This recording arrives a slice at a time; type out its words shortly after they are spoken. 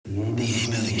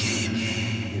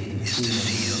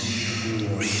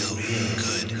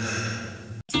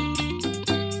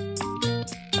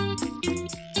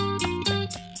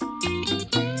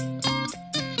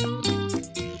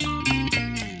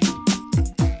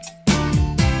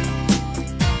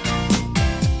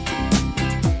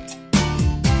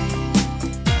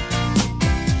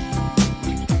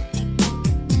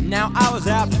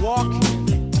out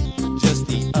walking just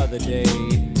the other day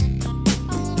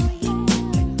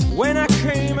when I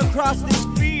came across this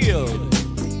field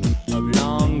of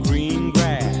long green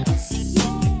grass.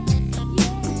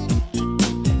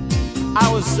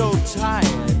 I was so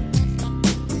tired,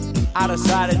 I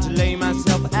decided to lay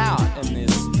myself out in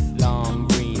this long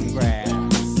green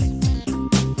grass.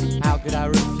 How could I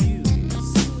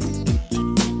refuse?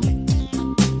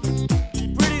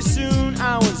 Pretty soon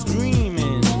I was dreaming.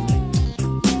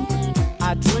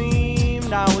 I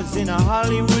dreamed I was in a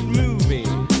Hollywood movie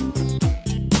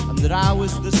and that I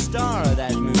was the star of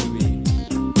that movie.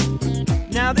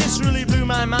 Now this really blew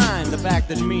my mind, the fact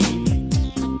that me,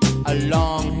 a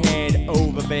long-haired,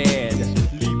 overbed,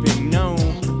 leaping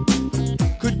gnome,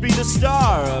 could be the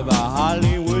star of a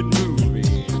Hollywood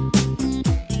movie.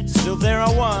 Still there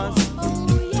I was.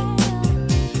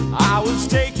 I was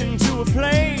taken to a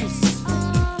place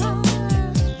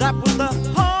that was the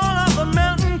hall of the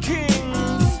Mountain Kings.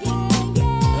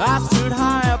 I stood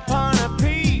high upon a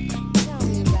peak,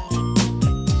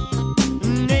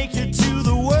 naked to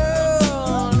the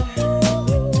world,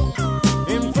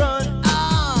 in front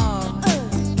of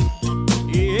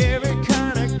every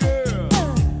kind of girl.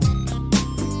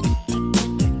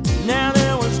 Now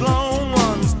there was long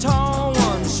ones, tall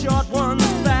ones, short ones,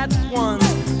 fat ones,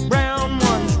 brown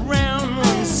ones, round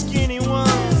ones, skinny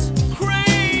ones,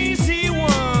 crazy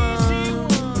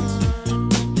ones.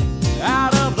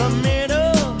 Out of the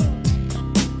middle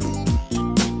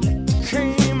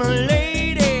came a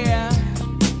lady.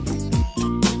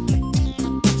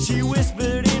 She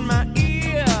whispered in my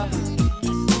ear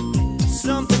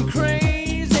something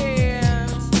crazy.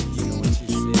 You know what she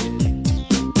said?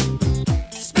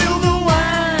 Spill the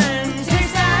wine,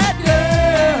 taste that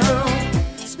girl.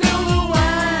 Spill the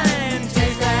wine,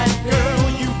 taste that girl.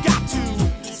 You got to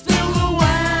spill the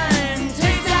wine,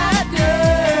 taste that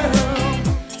girl.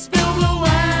 Spill the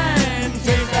wine,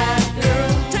 taste that girl.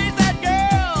 Taste that girl.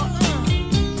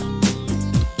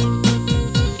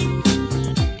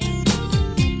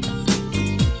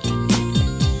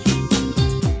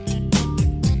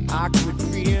 I could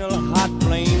feel hot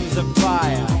flames of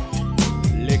fire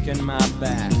licking my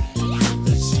back.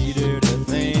 She did a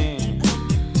thing.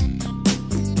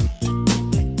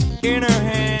 In her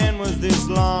hand was this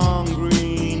long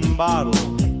green bottle,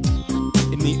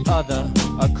 in the other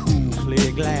a cool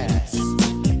clear glass.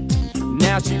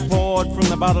 Now she poured from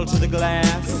the bottle to the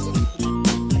glass,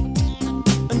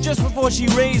 and just before she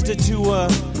raised it to her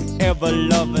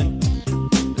ever-loving,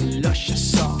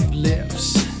 luscious soft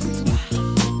lips,